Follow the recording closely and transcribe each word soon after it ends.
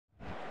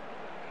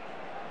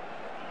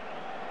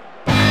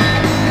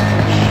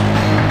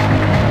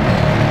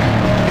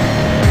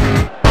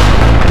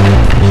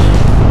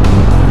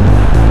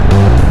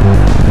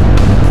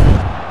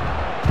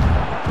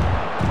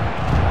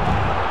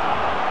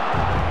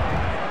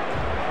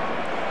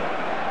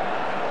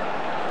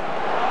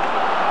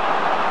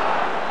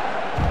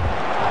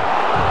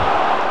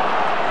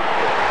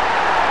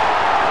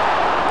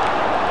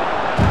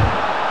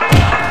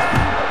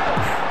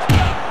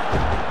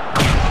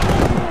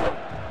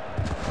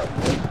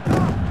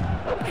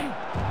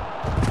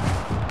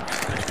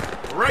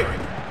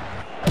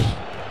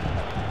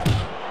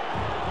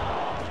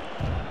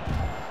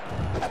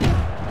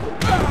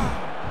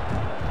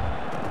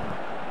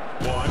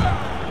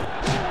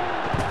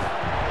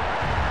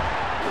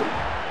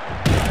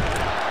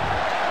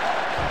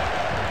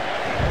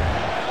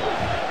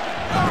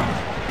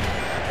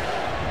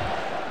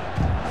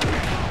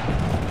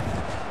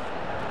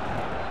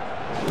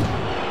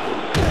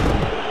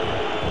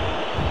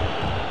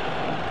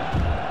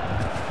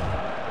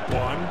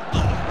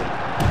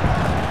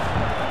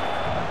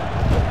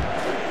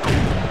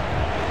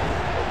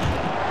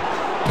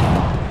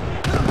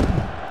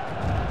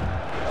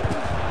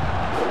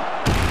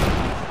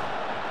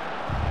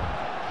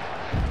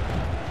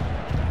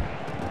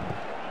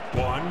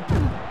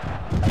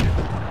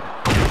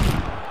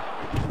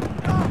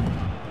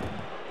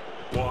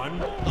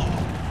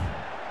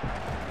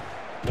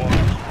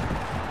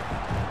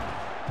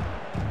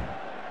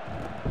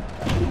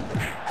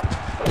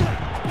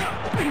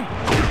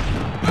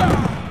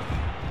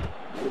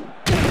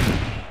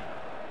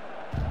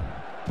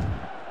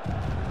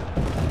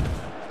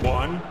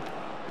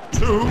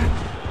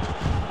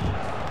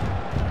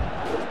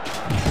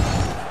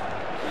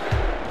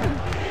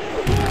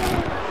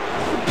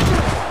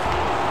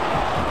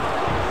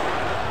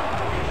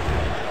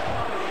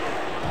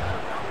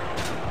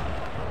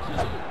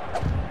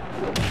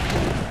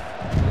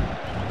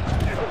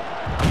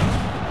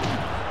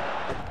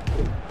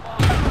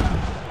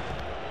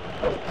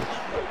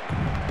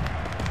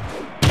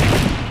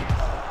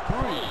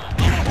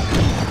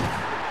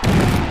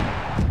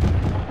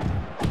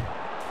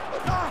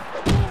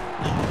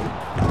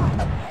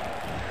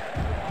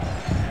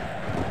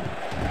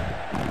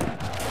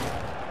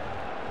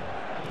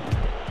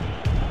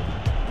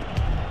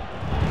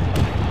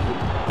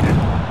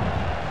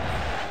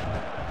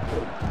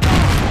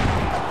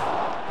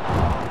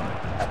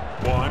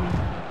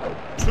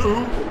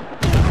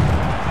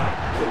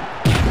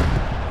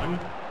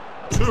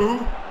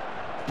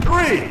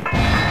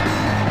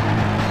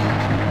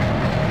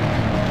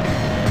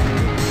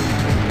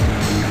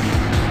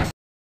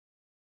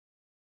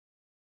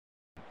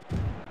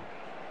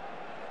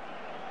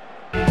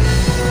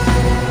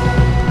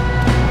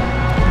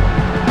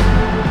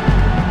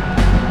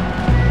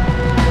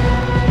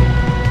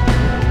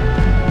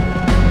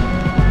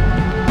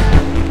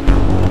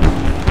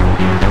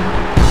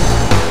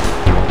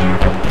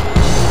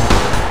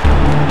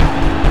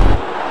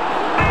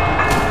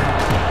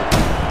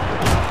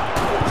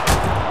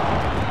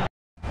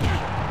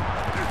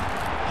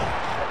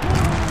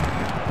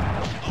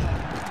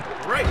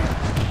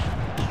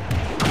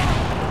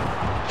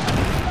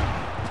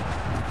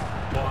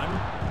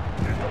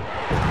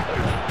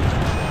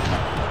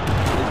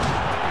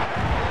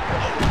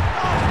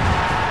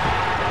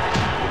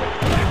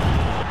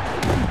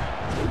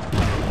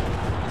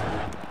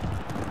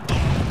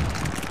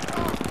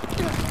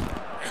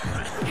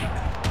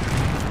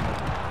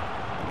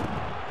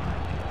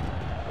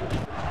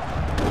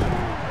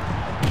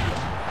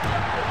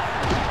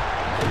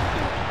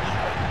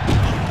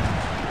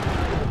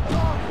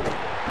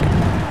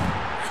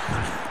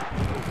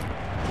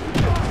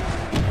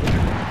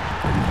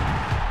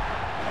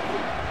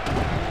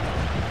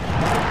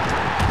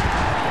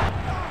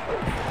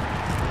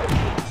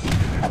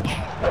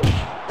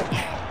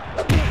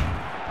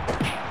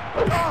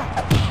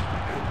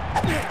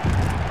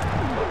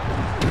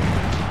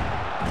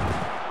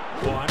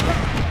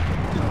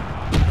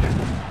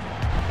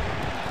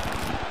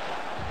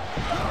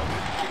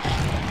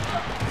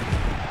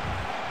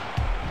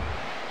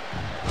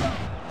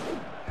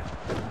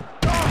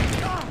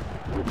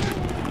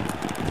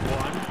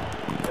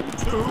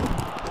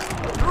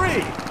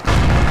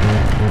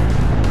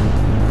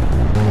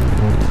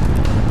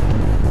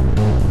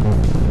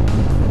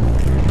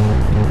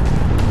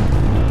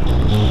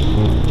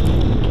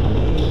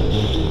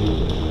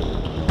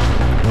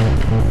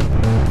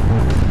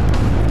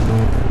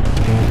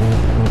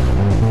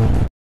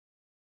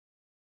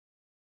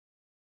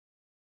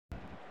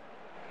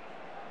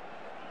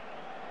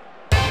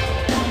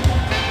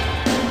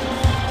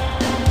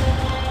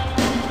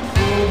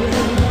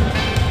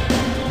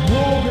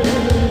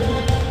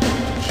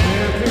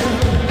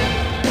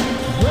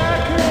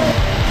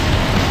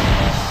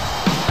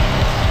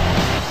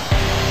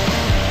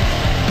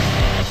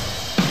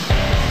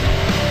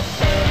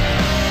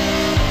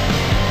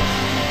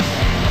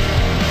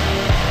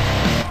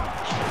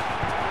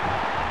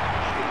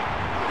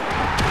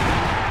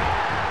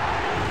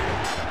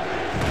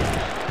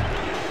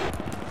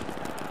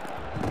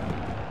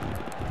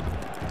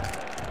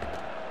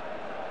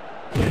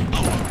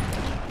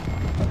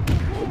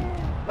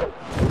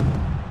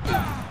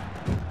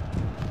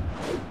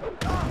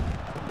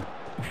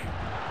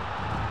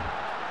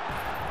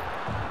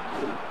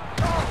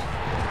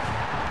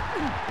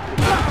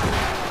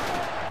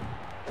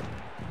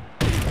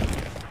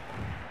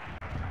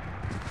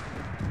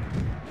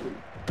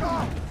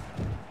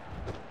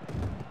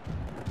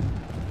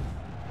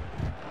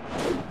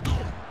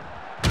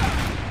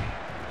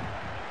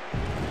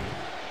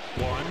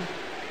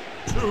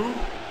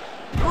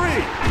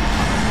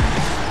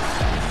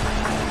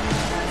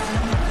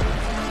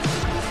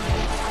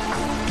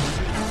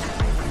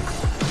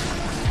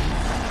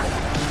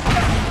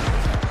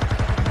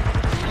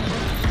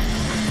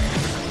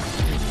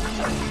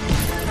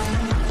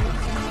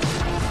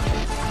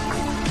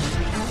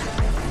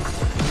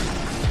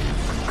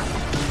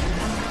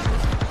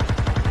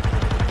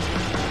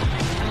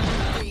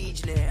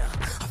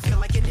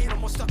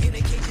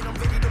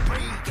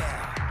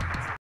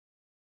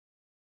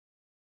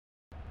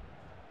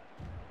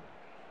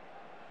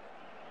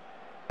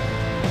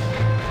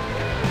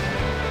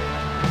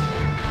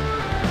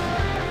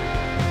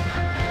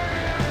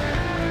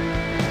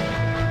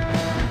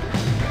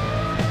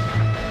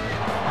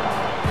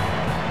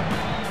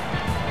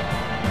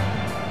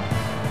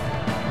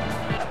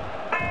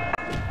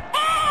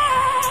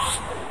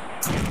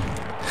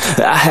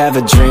I have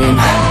a dream,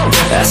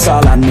 that's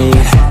all I need.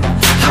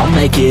 I'll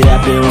make it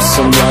happen with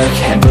some work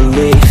and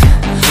belief.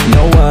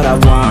 Know what I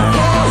want,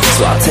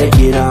 so I'll take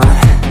it on.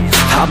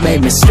 I've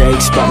made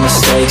mistakes, but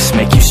mistakes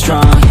make you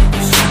strong.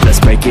 Let's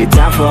break it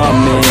down for a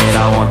minute.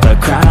 I want the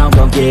crown, I'm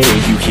gon' get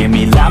it. You hear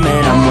me loud,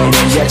 man, I'm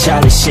winning. Yeah,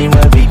 Charlie Sheen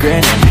will be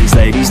grinning. These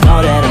ladies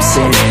know that I'm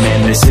sinning,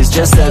 and this is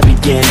just the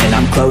beginning.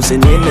 I'm closing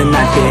in the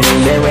ninth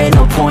inning. There ain't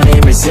no point in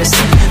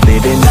resisting.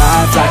 Living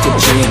life like a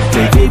dream,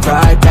 live it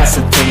right, that's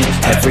the thing.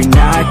 Every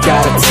night,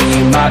 got a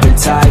team, I've been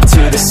tied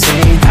to the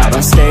scene. Out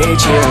on stage,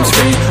 here I'm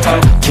screaming,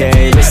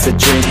 okay, it's a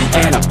dream.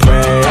 And I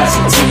pray as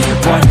a team,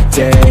 one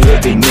day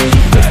it'll be me.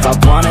 If I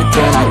want it,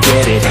 then I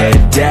get it. Head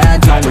down,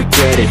 don't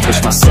regret it.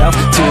 Push myself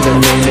to the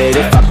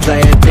limit. If I play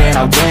it, then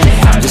I win it.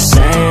 I'm just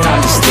saying,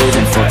 I'm just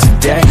living for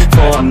today.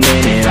 For a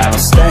minute, I don't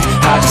stay,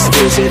 I just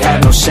visit.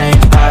 Have no shame,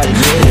 I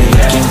admit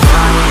it. Looking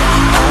right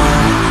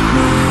at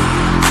me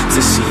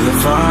to see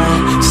if I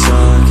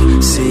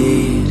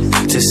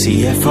succeed, to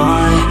see if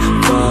I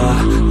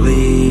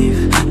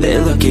believe.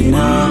 They're looking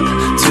up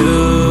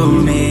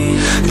to me.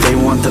 They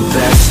want the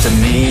best of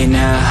me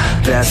now,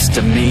 best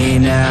of me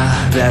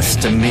now,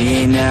 best of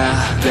me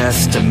now,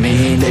 best of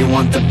me. They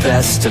want the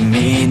best of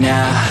me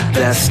now,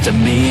 best of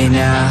me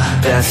now,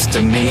 best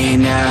of me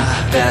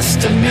now,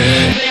 best of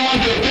me. They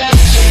want the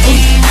best of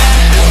me now,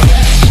 best of me now, best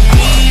of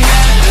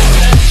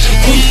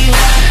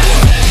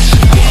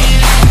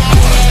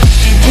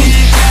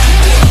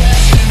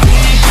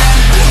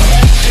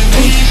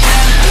me now.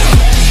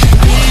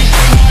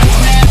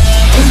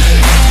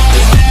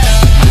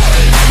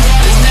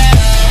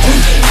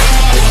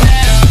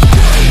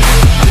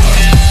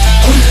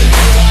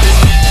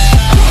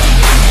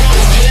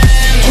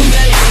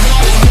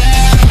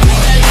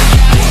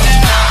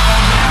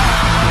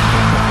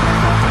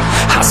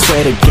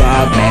 Swear to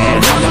God,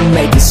 man, I'ma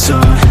make it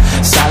soon.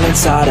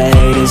 Silence all the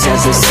haters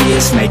as they see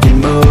us making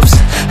moves.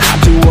 I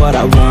do what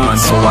I want,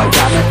 so I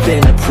got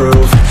nothing to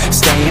prove.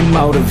 Staying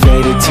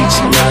motivated,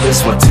 teaching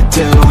others what to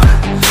do.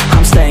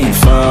 I'm staying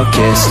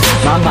focused,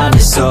 my mind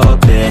is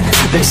open.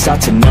 They start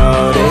to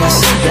notice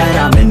that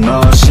I'm in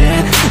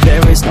motion.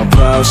 There is no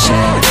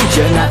potion,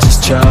 you're not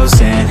just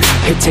chosen.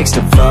 It takes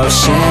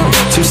devotion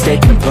to stay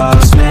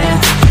composed, man.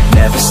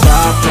 Never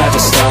stop,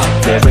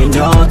 there ain't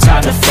no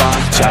time to fall.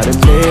 Try to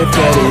live,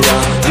 get it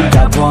all. You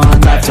got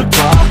one life to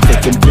ball.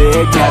 Thinking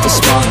big, never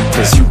small,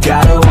 cause you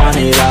gotta want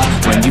it all.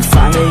 When you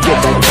finally get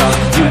that call,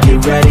 you get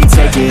ready,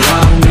 take it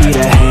on. Need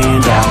a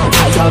hand out,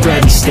 I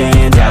already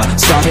stand out.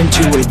 Starting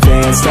to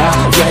advance now,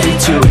 ready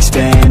to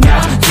expand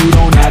now. You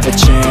don't have a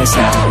chance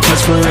now,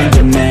 cause we're in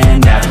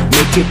demand now.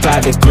 Make it by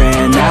the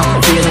grand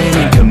now, feeling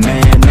in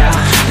command now.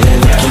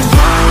 They're looking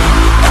right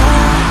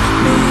at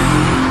me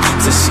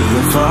to see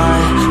if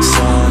I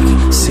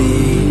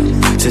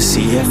succeed, to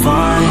see if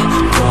I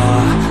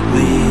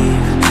believe.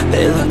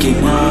 They're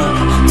looking up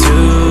to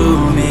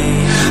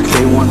me.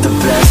 They want the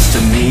best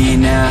of me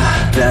now,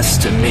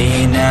 best of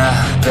me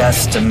now,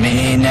 best of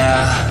me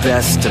now,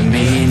 best of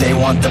me. They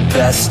want the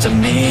best of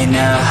me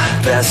now,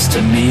 best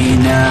of me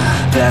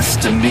now,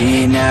 best of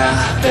me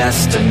now,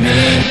 best of me.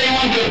 They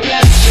want the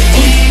best of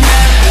me now.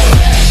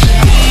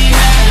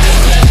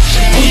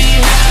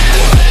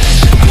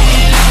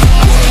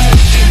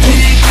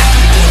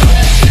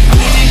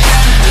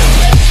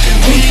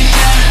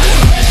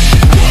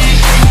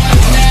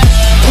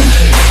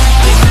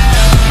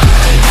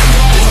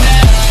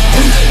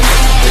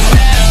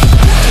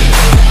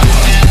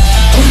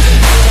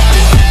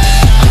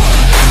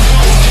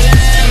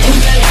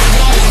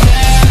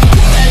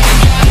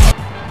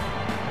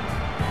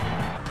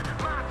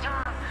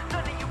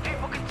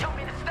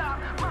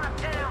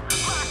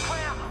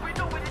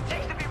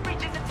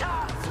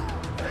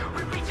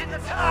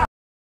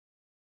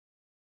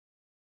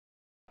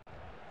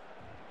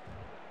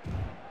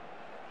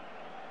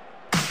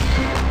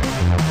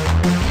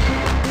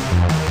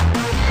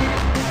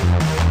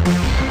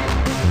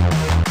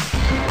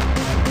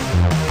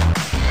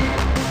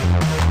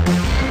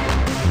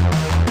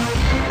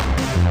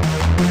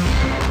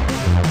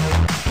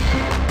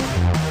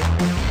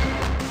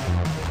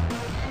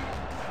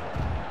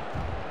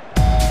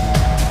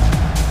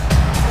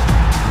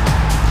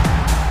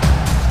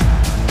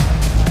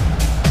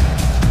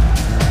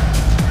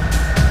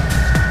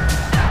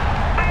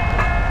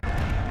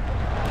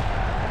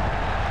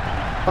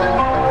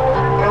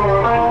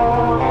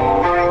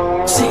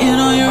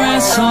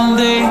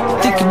 Sunday,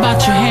 think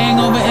about your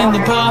hangover and the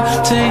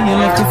party. You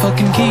left your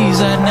fucking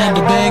keys, I hadn't had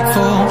to beg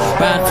for.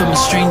 Ride from a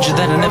stranger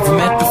that I never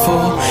met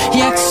before.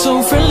 He acted so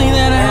friendly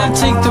that I had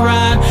to take the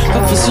ride,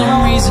 but for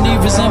some reason he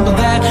resembled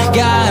that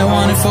guy I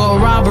wanted for a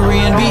robbery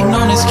and beating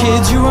on his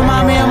kids. You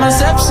remind me of my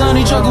stepson,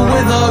 he chuckled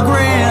with a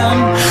grin.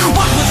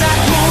 What was that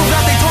move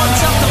that they taught in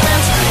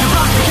self-defense? You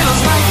blocked the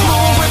killer's knife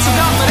move with some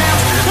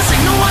confidence. This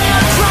ain't no way I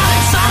tried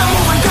inside a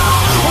moving car.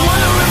 I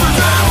wonder if we're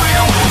driving where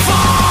you won't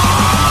fall.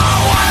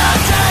 What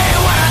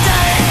a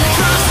day,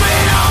 trust me,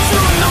 I'm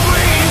shooting the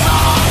breeze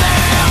all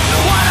day.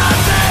 What a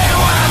day,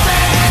 what a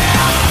day.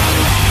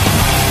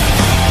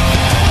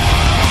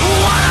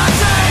 What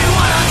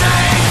a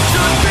day,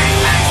 should be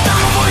next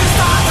time before you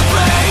start.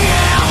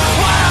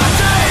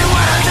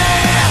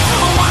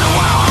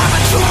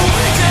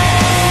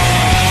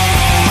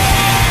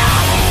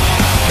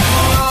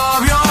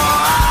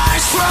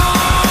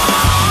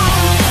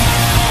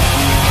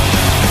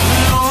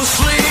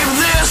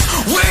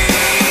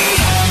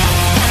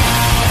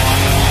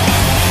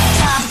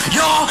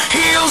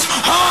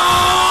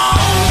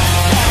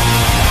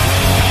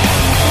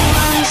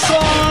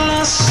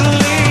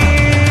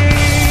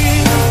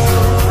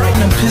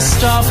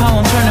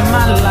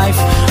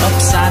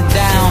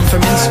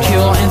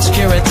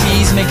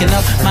 always making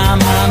up my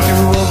mind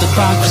through old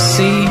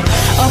hypocrisy.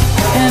 Up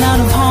and out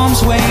of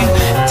harm's way,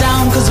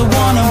 down cause I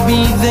wanna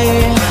be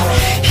there.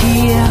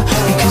 Here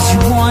because you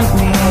want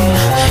me,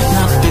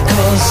 not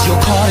because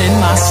you're caught in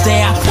my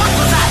stare. What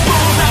was that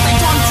move that they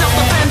want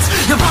self-defense?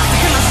 You're about to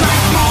kill us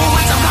like more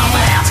with some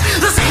confidence.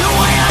 This ain't the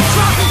way I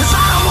truck, it's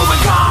not a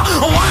moving car.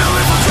 I wonder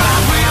if I'll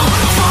drive real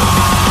far.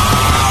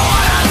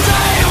 What a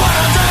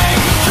day,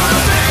 should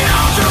have stayed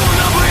out to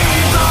the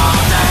breeze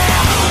all day.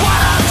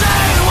 What a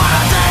day, what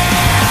a day.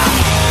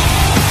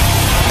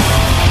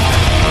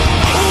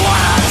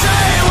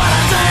 What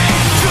a day,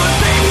 should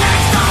be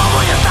next time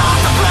when you start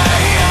to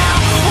play.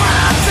 What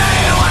a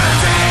day, what a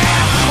day.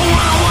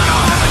 What I wanna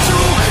have a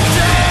true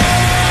day.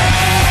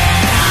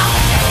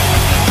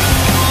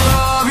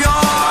 Love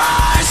your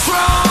eyes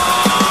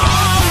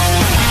strong.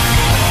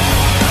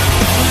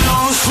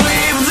 Don't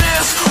sleep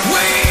this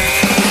way.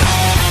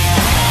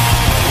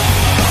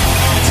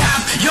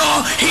 Tap your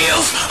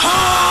heels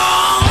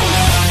home.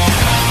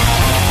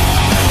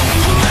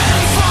 Then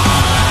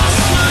fall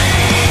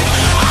asleep.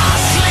 I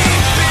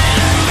sleep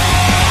in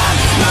bed.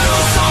 Do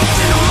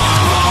something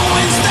tomorrow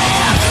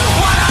instead.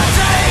 What a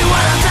day,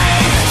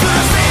 should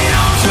have stayed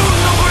on to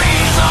the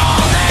breeze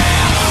all day.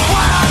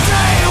 What a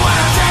day, what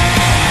a day.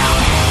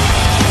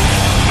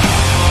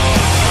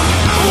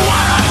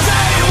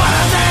 What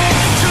a day,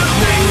 should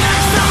be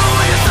next time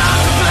when you start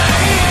to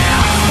play.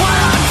 What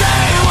a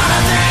day, what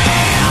a day.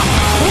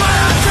 What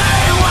a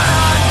day, what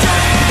a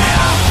day.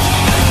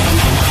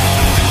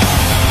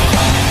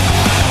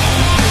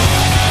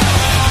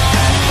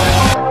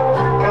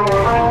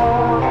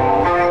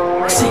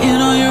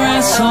 Sitting on your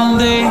ass all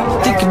day,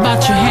 think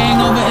about your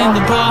hangover in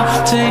the bar.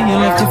 Say you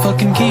left your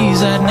fucking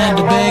keys, I hadn't had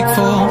to beg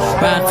for.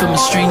 Ride from a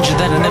stranger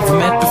that I never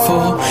met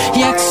before.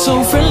 He acts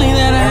so friendly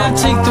that I had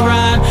to take the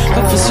ride,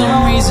 but for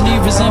some reason he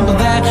resembled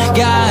that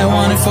guy I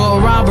wanted for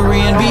a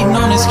robbery and beating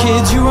on his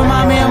kids. You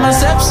remind me of my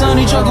stepson,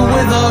 he chuckled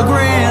with a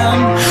grin.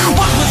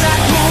 What was that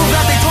move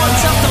that they taught in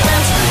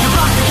self-defense? You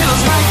blocked the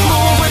killer's knife,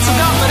 move with some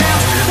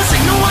confidence. This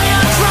ain't no way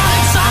I try,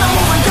 inside a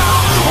moving car.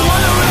 I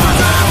wonder if I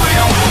drive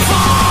real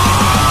far.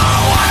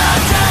 What a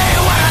day,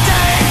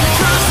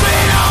 should have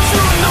stayed out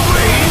through the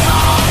breeze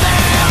all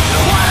day.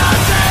 What a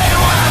day,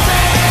 what a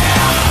day.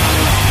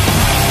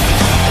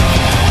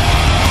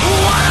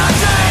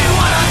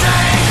 What a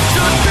day,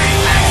 should be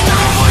next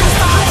time when you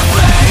start to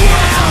play.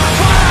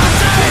 What a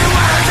day,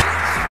 what a day.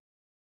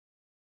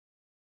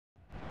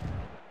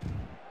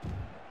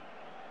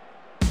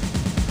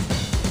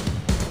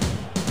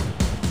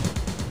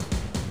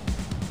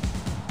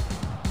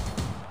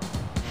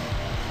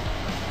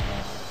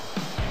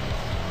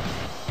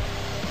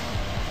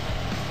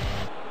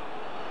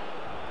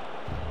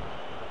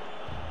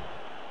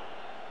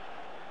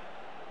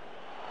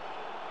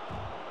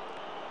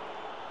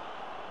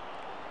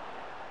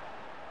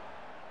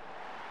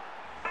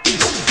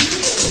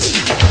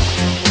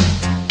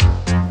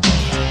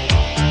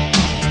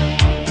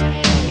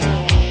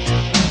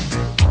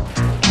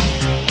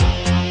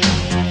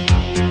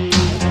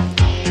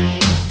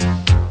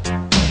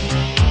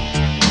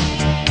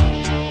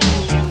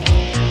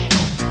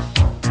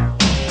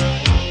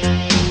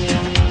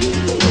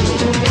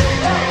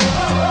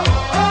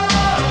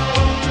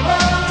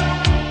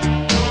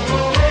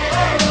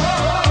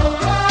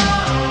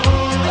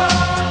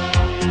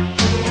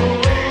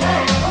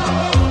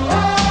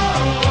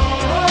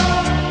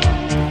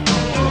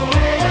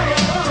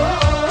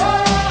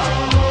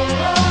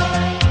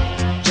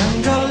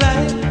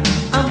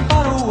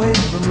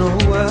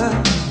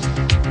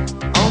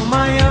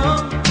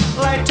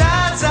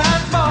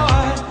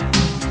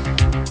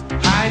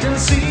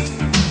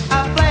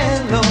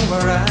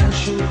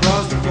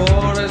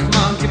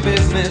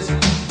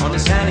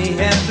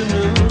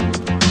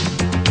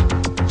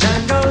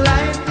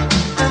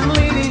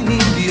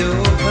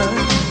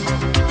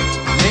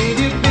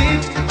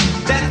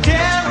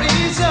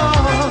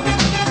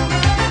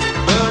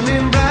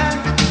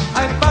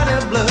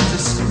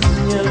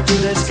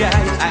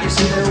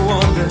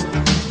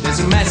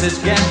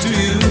 message get to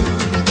you?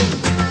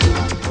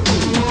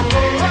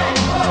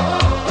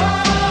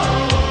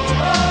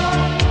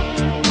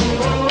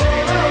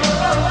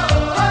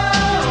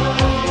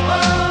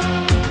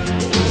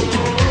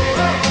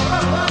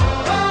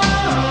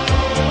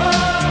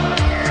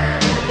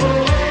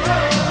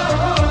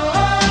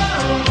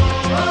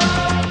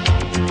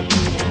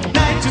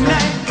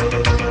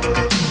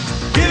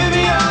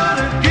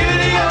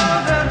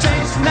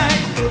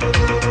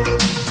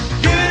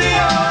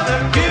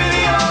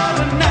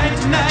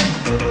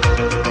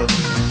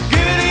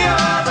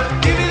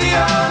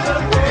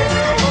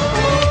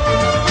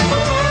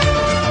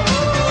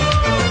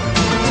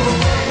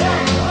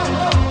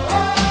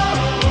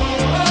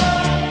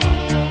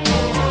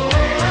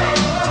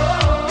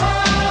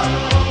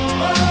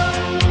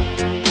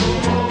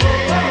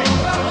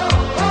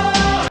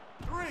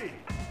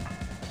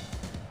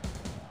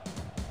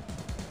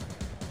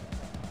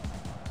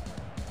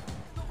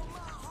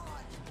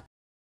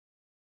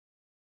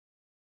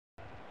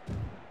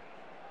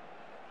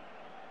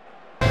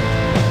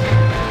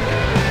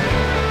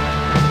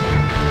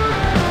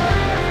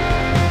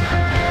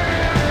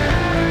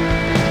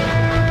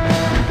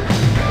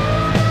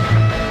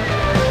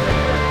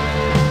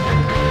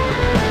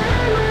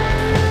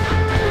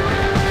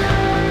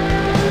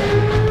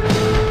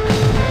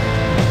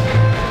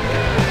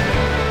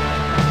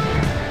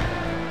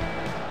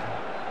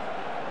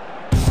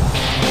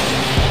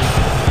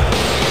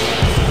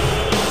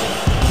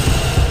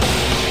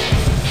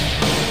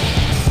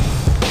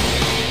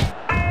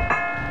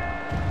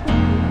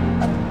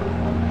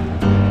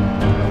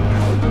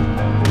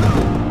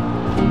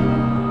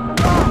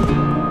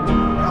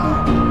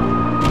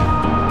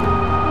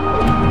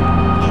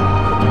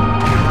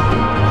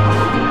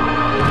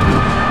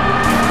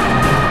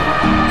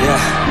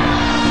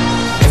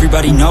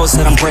 Everybody knows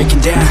that I'm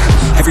breaking down.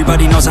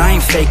 Everybody knows I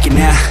ain't faking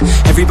now.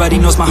 Everybody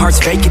knows my heart's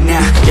vacant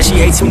now. Yeah,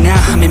 she hates me now,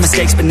 I made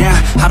mistakes but now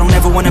I don't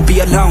ever wanna be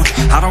alone.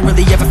 I don't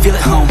really ever feel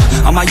at home.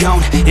 On my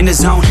own, in the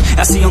zone,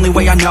 that's the only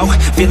way I know.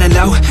 Feeling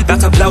low,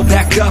 about to blow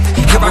back up.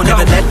 I won't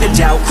ever let the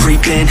doubt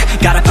creep in.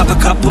 Gotta pop a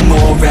couple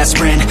more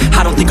aspirin.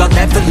 I don't think I'll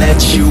ever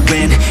let you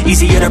in.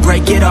 Easier to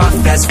break it off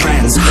as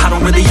friends. I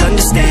don't really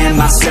understand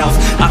myself.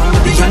 I don't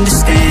really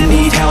understand,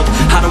 need help.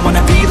 I don't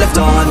wanna be left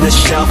on the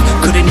shelf.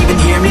 Couldn't even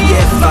hear me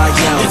if I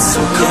yelled. It's so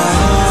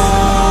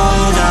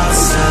cold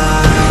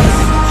outside.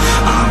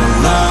 I'm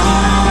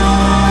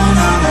alone,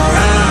 I'm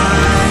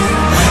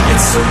alright.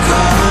 It's so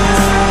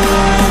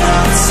cold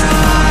outside.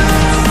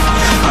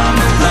 I'm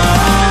alone,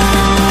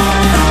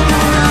 I'm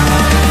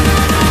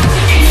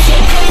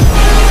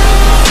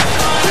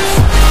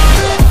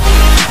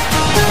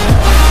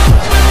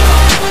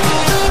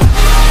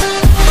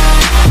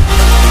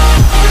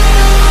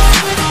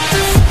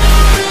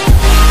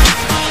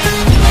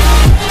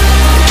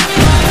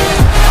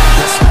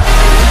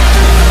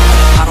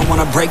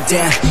break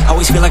down,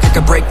 always feel like I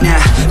could break now,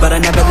 but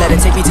I never let it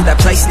take me to that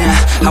place now.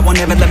 I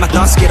won't ever let my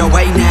thoughts get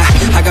away now.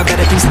 I got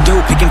better things to do,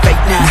 picking fake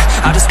now.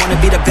 I just wanna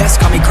be the best,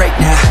 call me great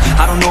now.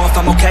 I don't know if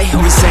I'm okay or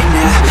insane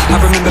now. I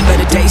remember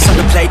better days on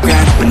the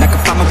playground, when I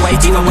could find my way,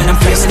 even when I'm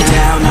feeling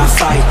down. I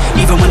fight,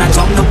 even when I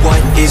don't know what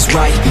is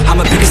right.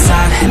 I'ma pick a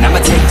side, and I'ma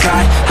take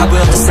pride. I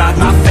will decide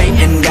my fate,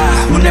 and I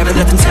will never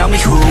let them tell me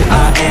who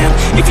I am.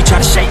 If you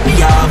try to shake me,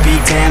 I'll be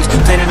damned.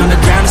 Planet on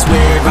the ground is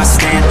where I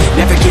stand.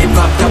 Never give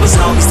up, that was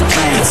always the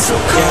plan. It's so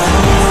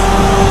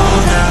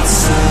cold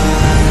outside.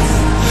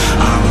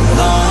 I'm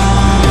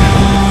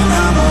alone,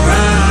 I'm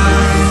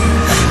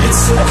alright.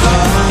 It's so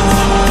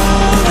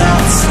cold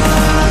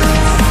outside.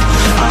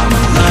 I'm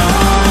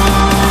alone,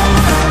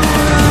 I'm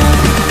alright.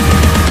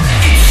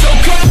 It's so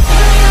cold.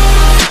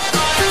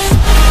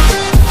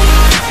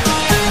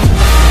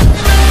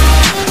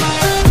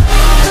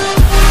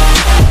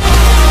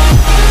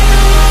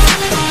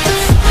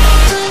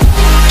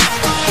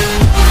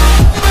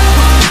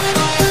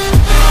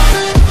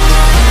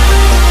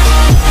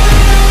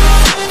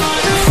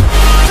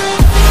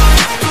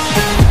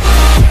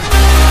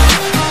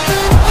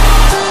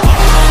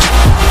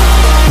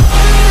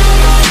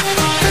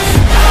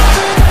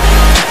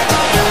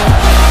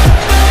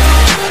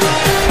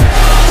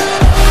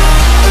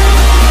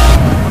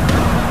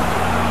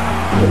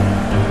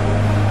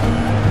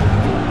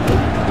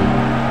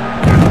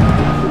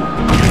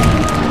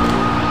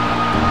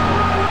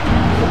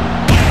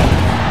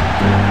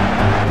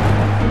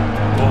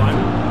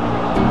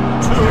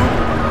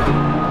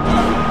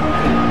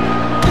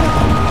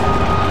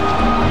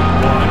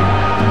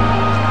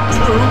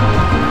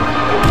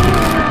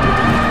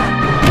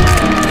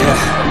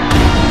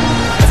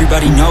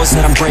 Everybody knows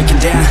that I'm breaking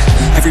down.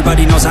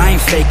 Everybody knows I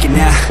ain't faking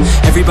now.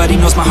 Everybody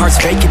knows my heart's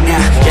vacant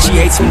now. Yeah, she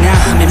hates me now,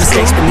 I made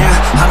mistakes but now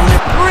I don't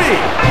ever.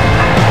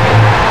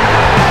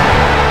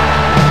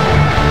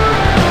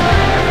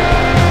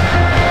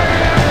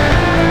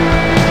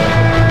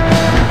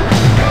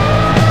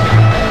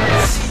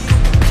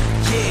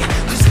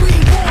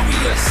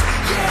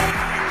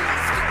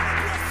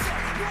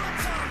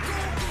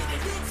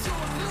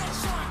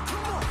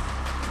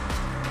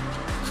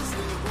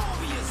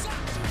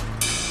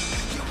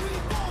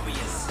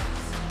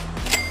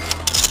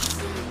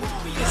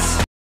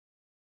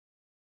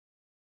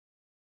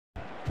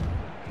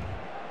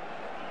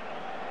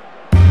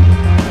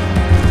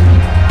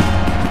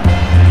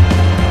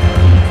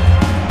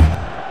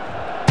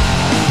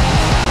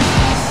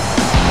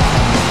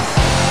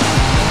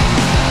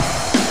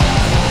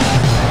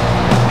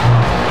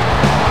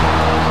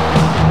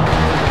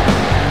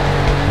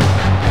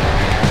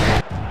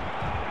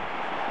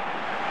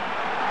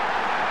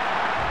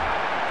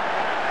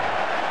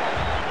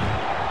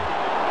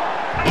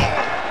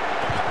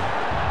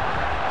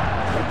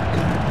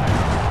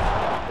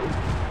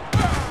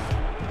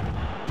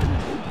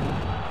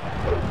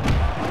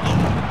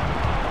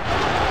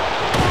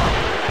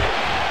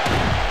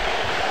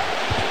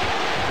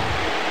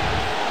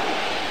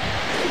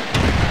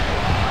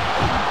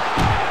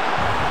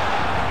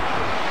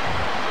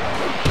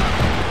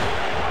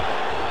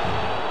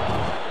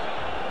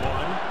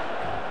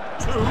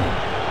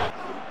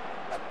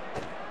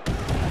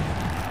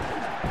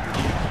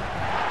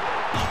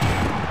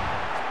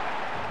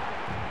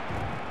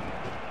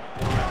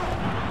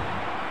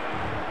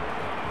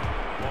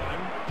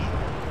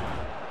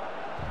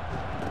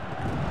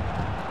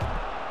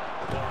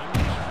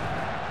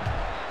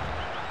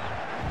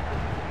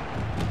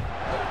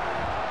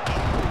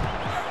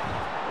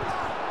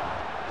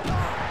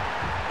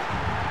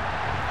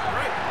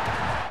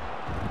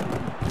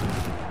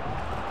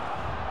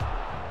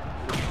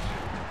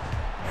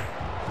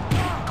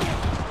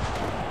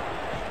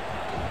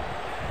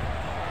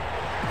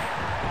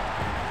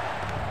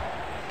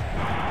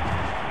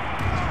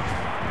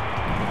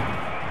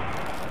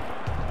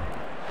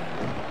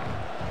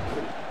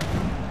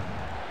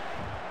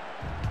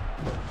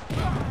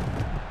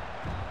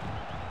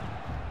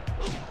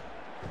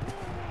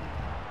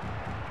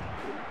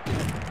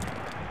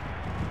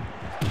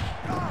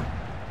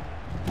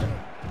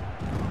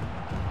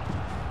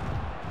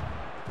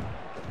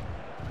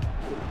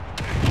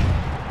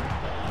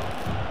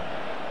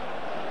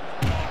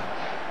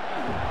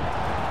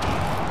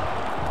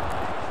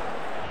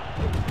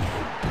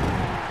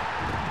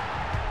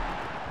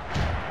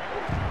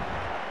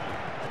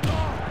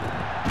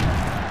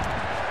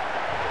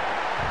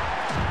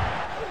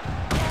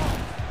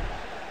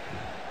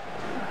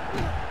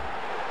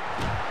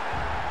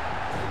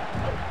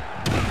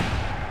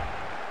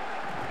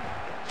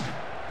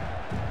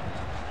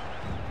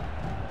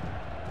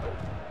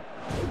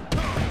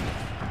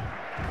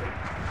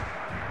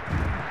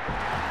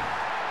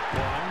 1,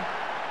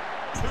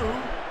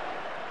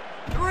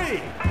 2,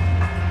 3.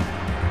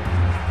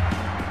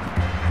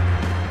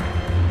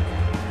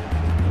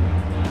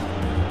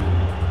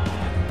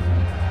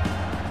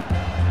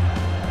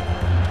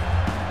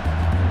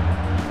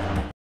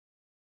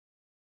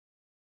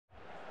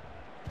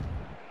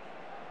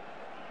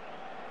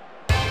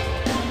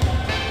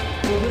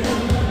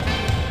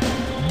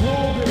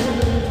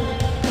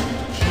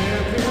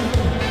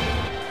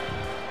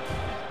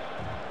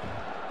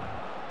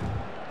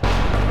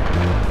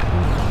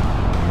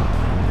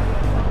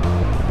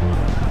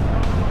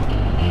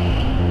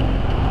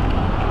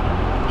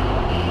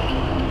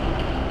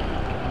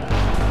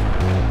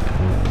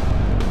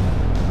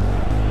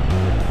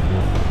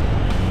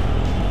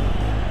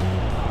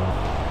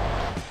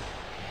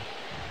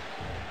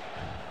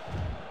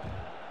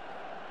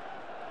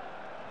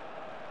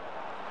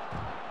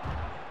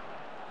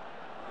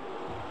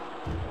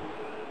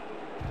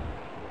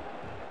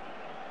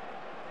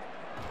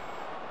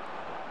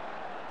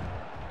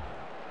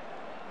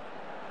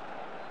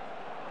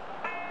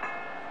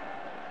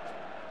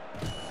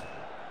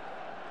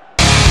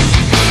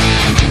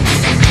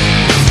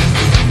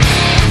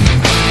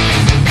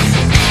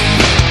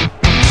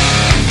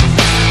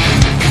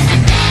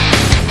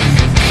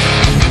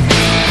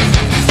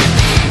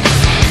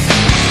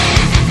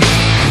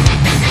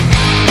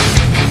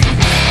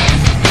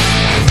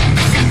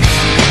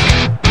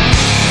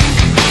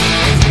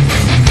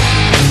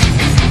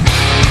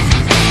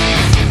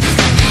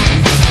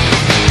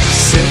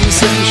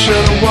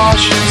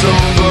 Washes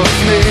over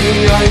me,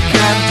 I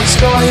can't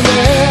describe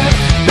it.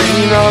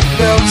 Pain I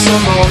felt so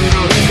long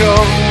ago,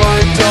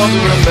 I don't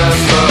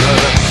remember.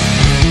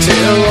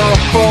 Tear a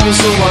hole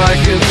so I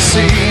can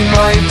see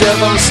my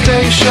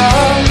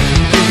devastation.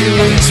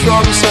 Feelings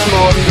from so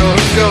long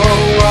ago,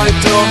 I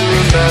don't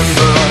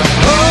remember.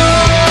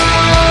 Holding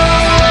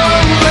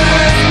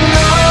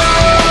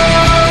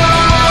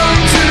on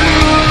to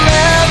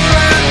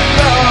never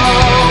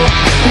know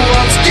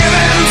what's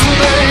given to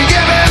me,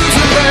 given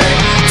to me.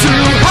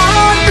 Too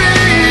hard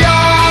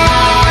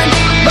behind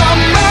the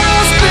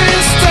mask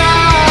this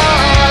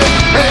time,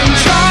 and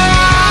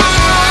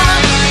try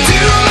to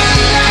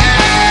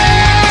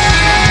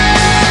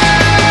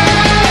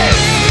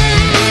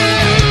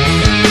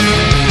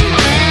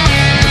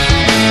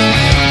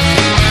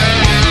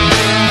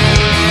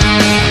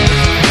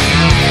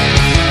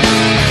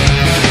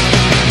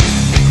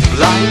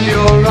blind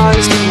your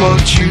eyes to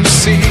what you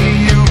see,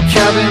 you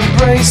can't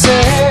embrace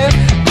it.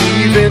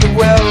 Leave it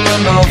well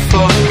enough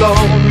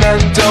alone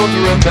and don't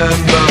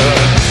remember.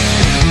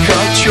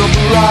 Cut your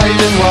pride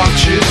and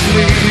watch it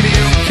bleed,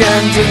 you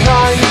can't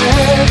deny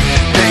it.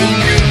 Pain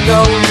you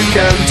know you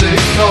can't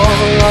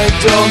ignore, I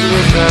don't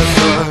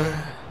remember.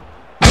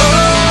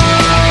 Holding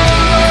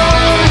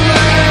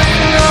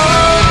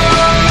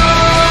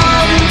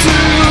on to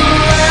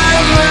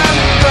never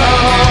know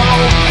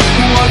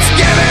what's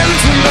given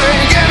to me,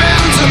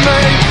 given to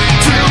me.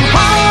 Too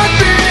hard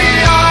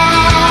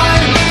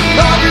behind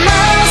the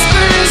mask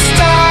this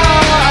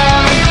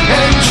time,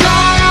 and try.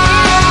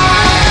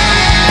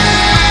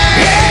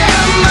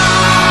 And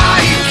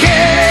I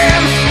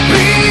can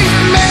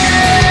remember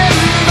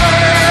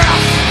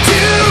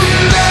to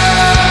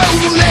know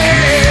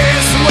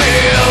this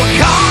will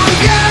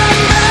conquer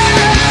me,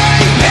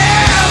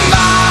 and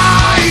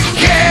I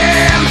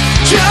can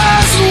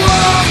just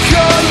walk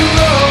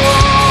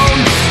alone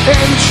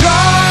and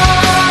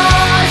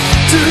try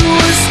to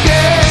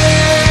escape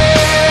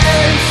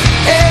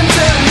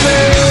into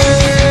me.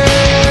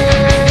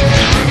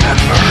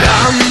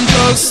 I'm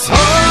just